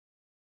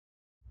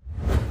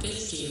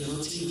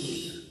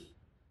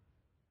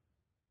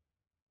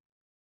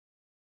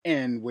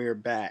And we're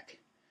back.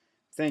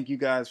 Thank you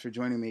guys for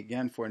joining me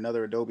again for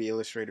another Adobe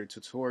Illustrator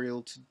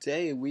tutorial.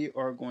 Today we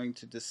are going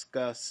to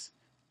discuss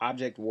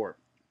object warp.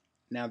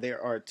 Now there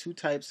are two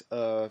types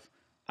of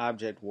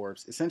object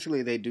warps.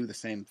 Essentially they do the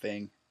same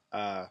thing,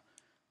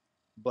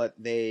 but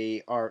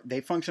they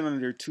function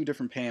under two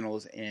different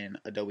panels in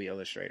Adobe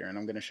Illustrator, and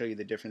I'm going to show you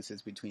the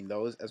differences between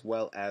those as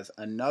well as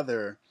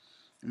another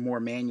more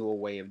manual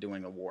way of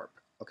doing a warp.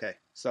 Okay,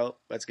 so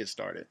let's get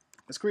started.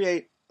 Let's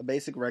create a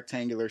basic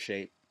rectangular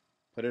shape.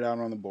 Put it out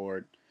on the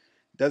board.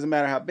 Doesn't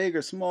matter how big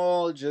or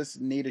small, just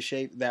need a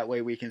shape. That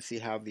way we can see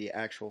how the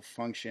actual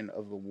function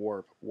of the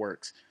warp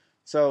works.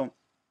 So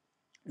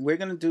we're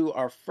going to do,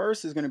 our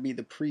first is going to be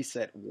the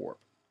preset warp.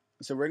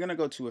 So we're going to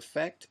go to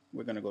Effect,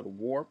 we're going to go to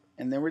Warp,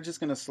 and then we're just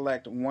going to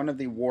select one of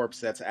the warps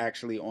that's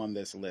actually on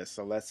this list.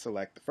 So let's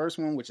select the first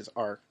one, which is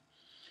Arc.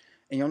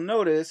 And you'll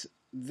notice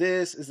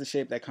this is the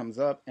shape that comes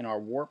up, and our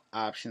Warp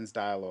Options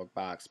dialog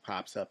box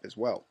pops up as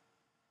well.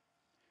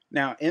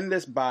 Now in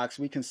this box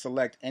we can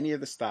select any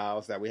of the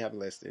styles that we have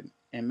listed,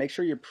 and make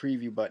sure your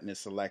preview button is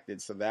selected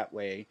so that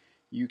way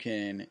you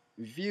can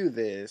view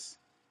this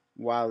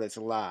while it's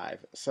live.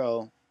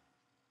 So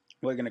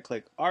we're going to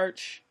click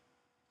Arch,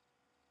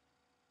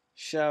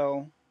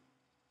 Shell,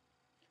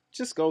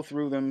 just go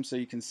through them so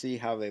you can see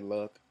how they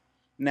look.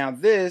 Now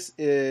this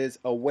is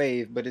a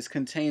wave, but it's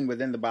contained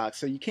within the box,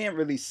 so you can't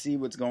really see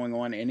what's going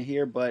on in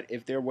here, but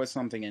if there was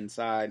something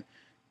inside,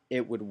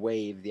 it would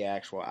wave the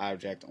actual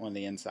object on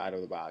the inside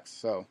of the box.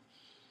 So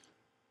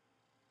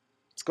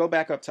let's go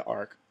back up to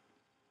Arc,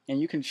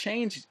 and you can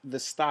change the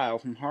style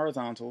from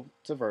horizontal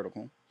to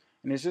vertical,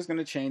 and it's just going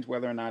to change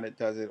whether or not it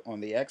does it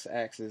on the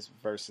x-axis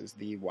versus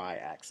the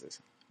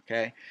y-axis.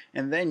 Okay,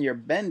 and then your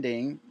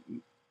bending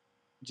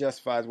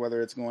justifies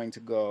whether it's going to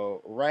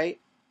go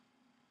right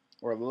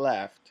or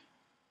left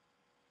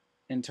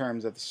in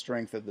terms of the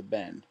strength of the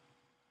bend.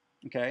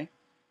 Okay,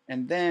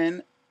 and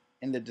then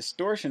in the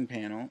distortion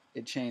panel,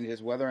 it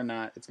changes whether or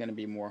not it's going to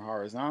be more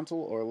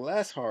horizontal or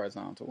less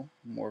horizontal,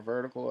 more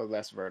vertical or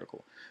less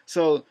vertical.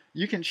 So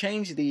you can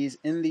change these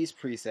in these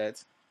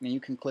presets, and you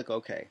can click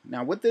OK.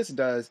 Now what this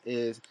does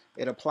is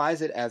it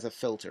applies it as a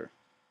filter.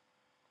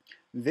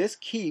 This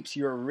keeps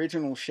your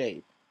original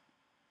shape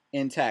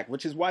intact,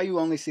 which is why you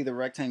only see the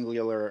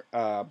rectangular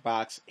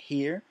box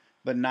here,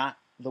 but not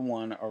the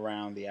one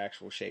around the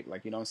actual shape.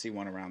 Like you don't see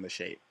one around the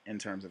shape in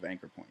terms of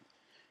anchor points.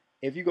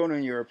 If you go to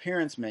your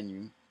appearance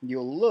menu,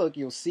 you'll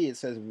see it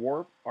says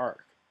Warp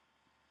Arc.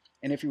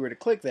 And if you were to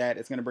click that,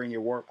 it's going to bring your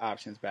warp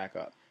options back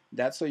up.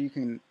 That's so you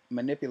can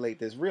manipulate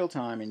this real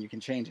time and you can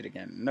change it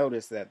again.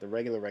 Notice that the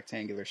regular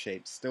rectangular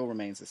shape still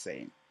remains the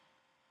same.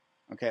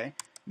 Okay?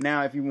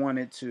 Now if you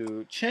wanted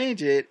to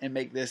change it and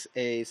make this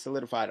a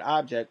solidified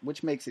object,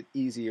 which makes it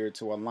easier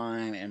to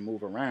align and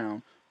move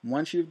around,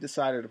 once you've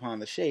decided upon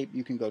the shape,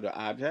 you can go to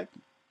Object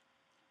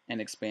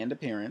and Expand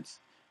Appearance.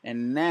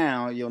 And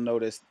now you'll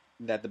notice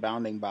that the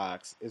bounding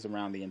box is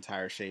around the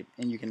entire shape,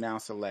 and you can now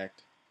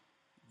select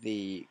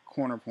the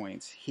corner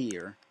points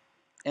here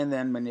and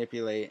then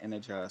manipulate and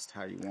adjust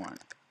how you want.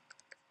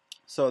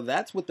 So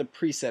that's with the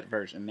preset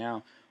version.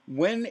 Now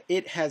when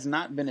it has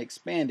not been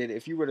expanded,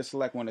 if you were to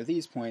select one of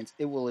these points,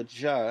 it will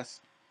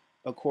adjust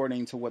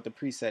according to what the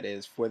preset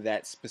is for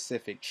that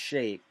specific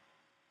shape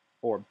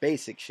or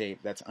basic shape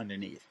that's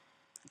underneath.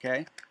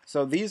 Okay,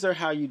 so these are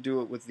how you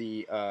do it with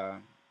the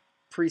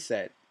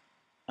preset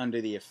under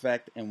the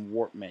Effect and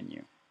Warp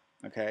menu.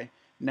 Okay,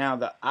 now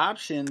the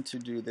option to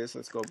do this,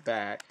 let's go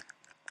back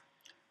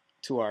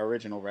to our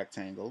original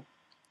rectangle.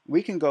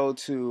 We can go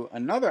to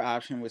another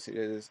option, which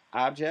is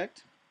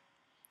Object,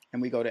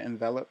 and we go to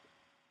Envelop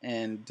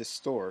and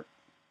Distort,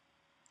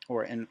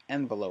 or an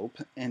Envelope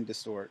and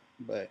Distort,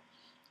 but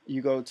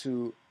you go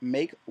to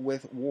Make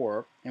with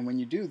Warp, and when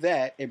you do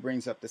that, it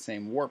brings up the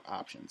same warp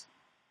options.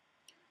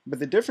 But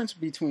the difference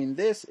between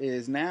this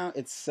is now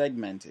it's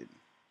segmented.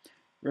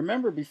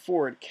 Remember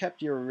before it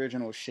kept your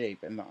original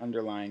shape and the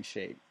underlying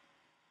shape.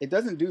 It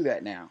doesn't do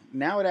that now.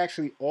 Now it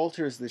actually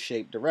alters the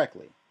shape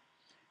directly.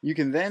 You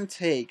can then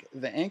take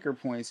the anchor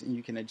points and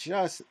you can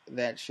adjust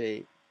that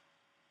shape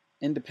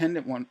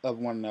independent of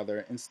one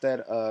another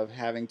instead of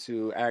having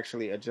to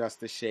actually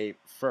adjust the shape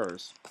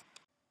first.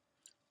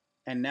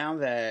 And now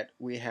that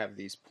we have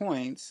these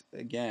points,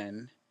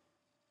 again,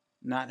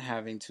 not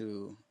having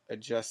to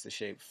adjust the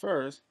shape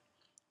first,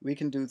 we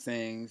can do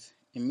things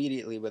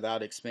immediately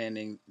without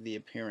expanding the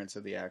appearance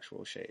of the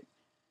actual shape.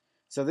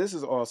 So this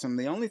is awesome.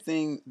 The only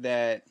thing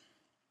that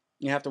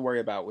you have to worry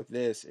about with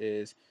this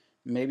is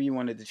maybe you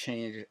wanted to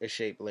change a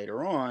shape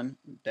later on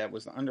that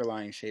was the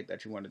underlying shape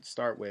that you wanted to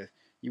start with.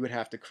 You would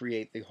have to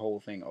create the whole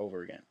thing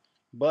over again.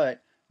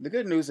 But the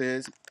good news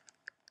is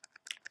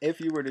if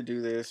you were to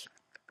do this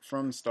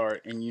from the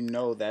start and you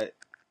know that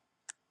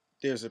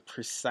there's a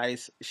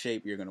precise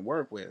shape you're going to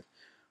work with,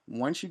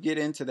 once you get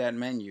into that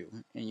menu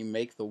and you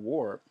make the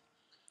warp,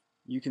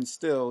 you can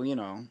still,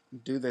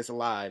 do this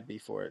live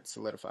before it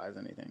solidifies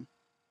anything.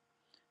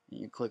 And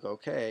you click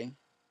OK,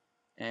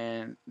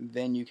 and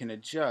then you can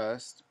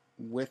adjust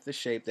with the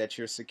shape that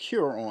you're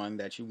secure on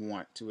that you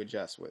want to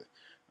adjust with.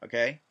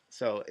 Okay,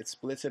 so it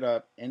splits it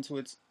up into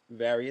its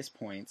various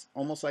points,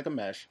 almost like a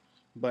mesh,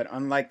 but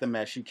unlike the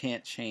mesh, you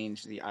can't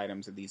change the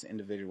items of these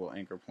individual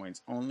anchor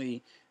points,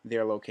 only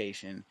their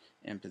location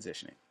and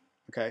positioning.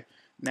 Okay,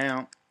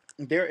 now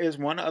there is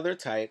one other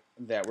type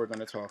that we're going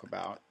to talk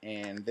about,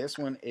 and this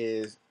one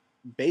is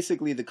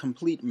basically the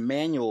complete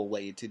manual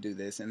way to do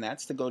this, and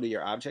that's to go to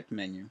your object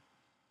menu.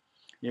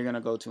 You're going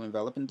to go to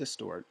envelop and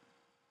distort,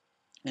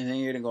 and then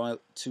you're going to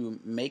go to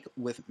make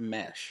with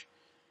mesh.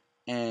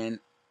 And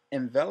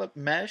envelop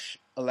mesh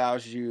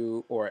allows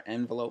you, or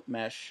envelope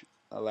mesh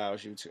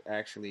allows you to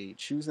actually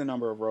choose the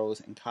number of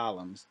rows and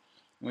columns.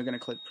 And we're going to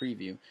click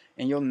preview,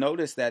 and you'll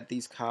notice that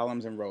these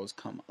columns and rows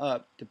come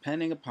up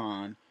depending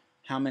upon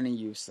how many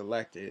you've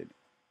selected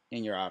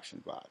in your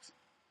options box.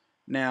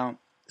 Now,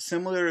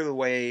 similar to the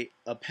way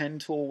a pen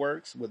tool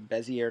works with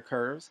Bezier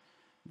curves,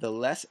 the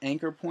less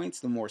anchor points,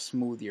 the more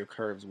smooth your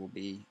curves will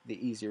be,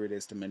 the easier it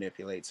is to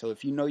manipulate. So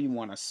if you know you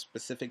want a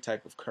specific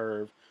type of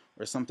curve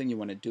or something you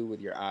want to do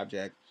with your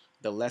object,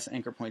 the less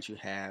anchor points you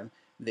have,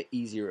 the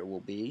easier it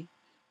will be.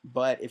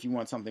 But if you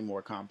want something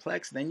more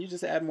complex, then you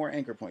just add more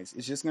anchor points.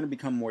 It's just going to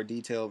become more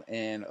detailed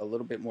and a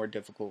little bit more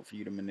difficult for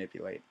you to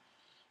manipulate.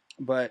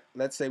 But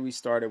let's say we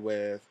started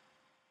with,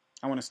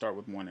 I want to start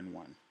with 1 and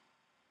 1.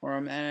 Or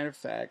a matter of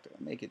fact,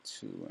 I'll make it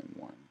 2 and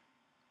 1.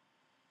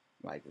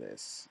 Like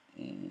this.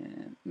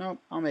 And nope,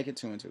 I'll make it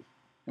 2 and 2.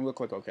 And we'll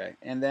click OK.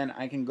 And then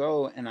I can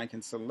go and I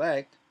can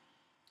select,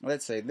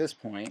 let's say this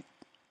point.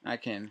 I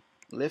can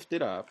lift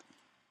it up.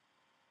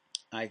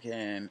 I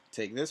can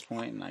take this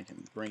point and I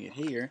can bring it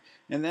here.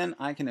 And then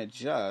I can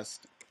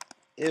adjust,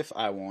 if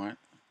I want,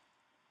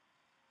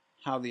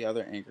 how the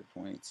other anchor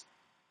points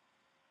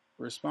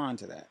respond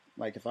to that.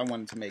 Like if I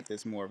wanted to make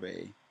this more of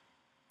a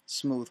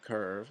smooth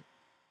curve,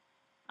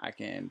 I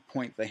can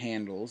point the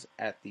handles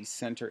at the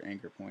center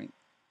anchor point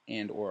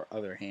and or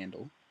other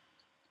handle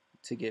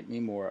to get me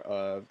more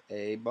of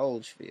a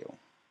bulge feel.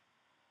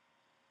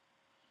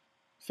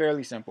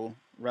 Fairly simple,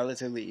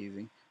 relatively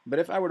easy. But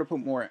if I were to put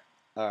more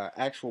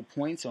actual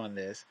points on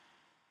this,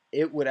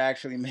 it would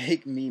actually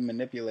make me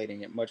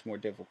manipulating it much more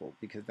difficult,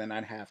 because then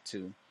I'd have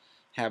to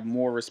have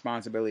more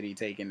responsibility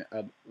taken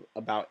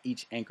about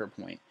each anchor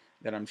point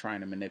that I'm trying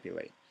to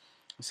manipulate.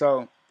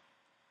 So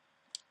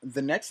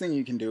the next thing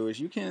you can do is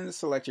you can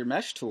select your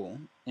mesh tool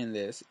in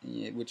this,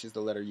 which is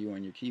the letter U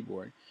on your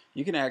keyboard.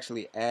 You can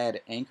actually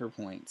add anchor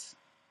points,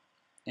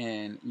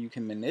 and you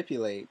can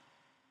manipulate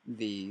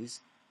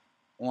these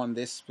on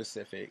this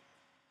specific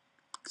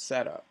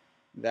setup.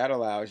 That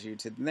allows you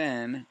to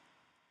then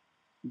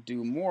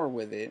do more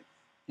with it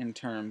in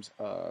terms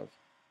of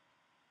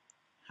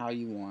how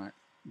you want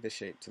the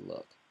shape to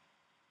look.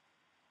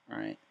 All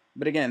right.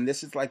 But again,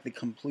 this is like the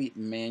complete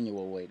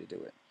manual way to do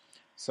it.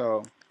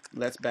 So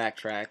let's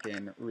backtrack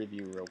and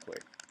review real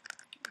quick.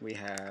 We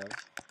have,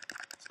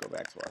 let's go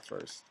back to our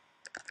first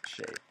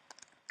shape.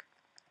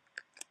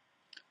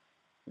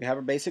 We have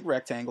a basic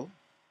rectangle.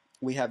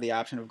 We have the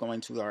option of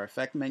going to our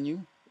effect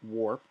menu,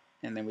 warp,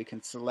 and then we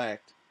can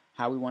select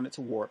how we want it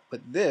to warp.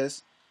 But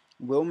this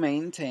will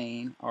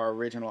maintain our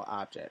original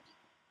object.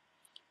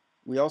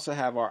 We also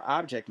have our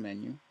object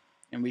menu,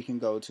 and we can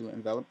go to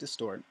envelop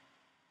distort,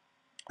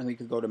 and we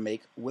could go to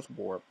make with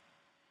warp.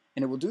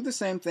 And it will do the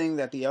same thing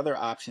that the other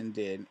option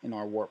did in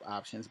our warp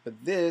options, but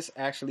this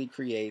actually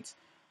creates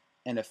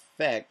an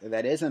effect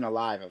that isn't a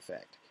live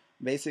effect.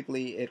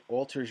 Basically, it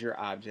alters your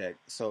object,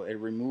 so it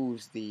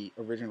removes the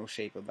original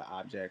shape of the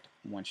object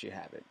once you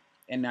have it.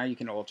 And now you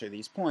can alter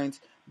these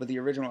points, but the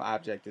original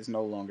object is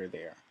no longer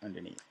there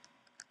underneath.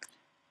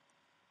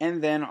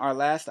 And then our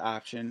last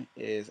option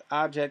is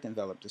object,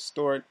 envelop,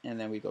 distort, and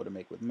then we go to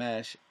make with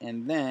mesh.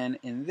 And then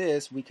in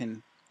this, we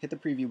can hit the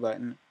preview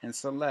button and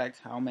select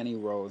how many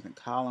rows and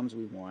columns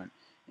we want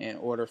in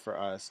order for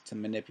us to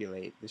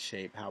manipulate the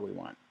shape how we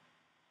want.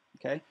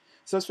 Okay,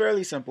 so it's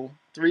fairly simple.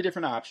 3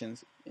 different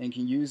options, and you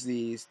can use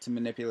these to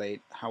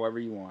manipulate however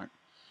you want.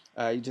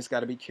 You just got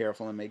to be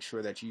careful and make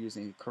sure that you're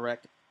using the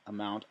correct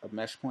amount of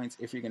mesh points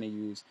if you're going to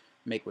use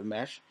make with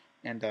mesh,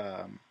 and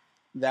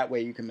that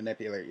way you can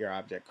manipulate your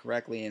object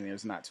correctly, and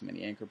there's not too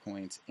many anchor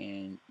points,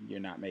 and you're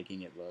not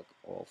making it look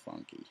all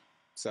funky.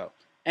 So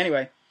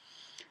anyway,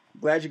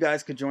 glad you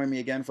guys could join me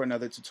again for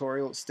another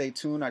tutorial. Stay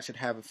tuned. I should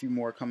have a few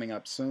more coming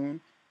up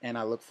soon, and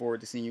I look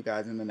forward to seeing you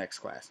guys in the next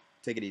class.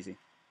 Take it easy.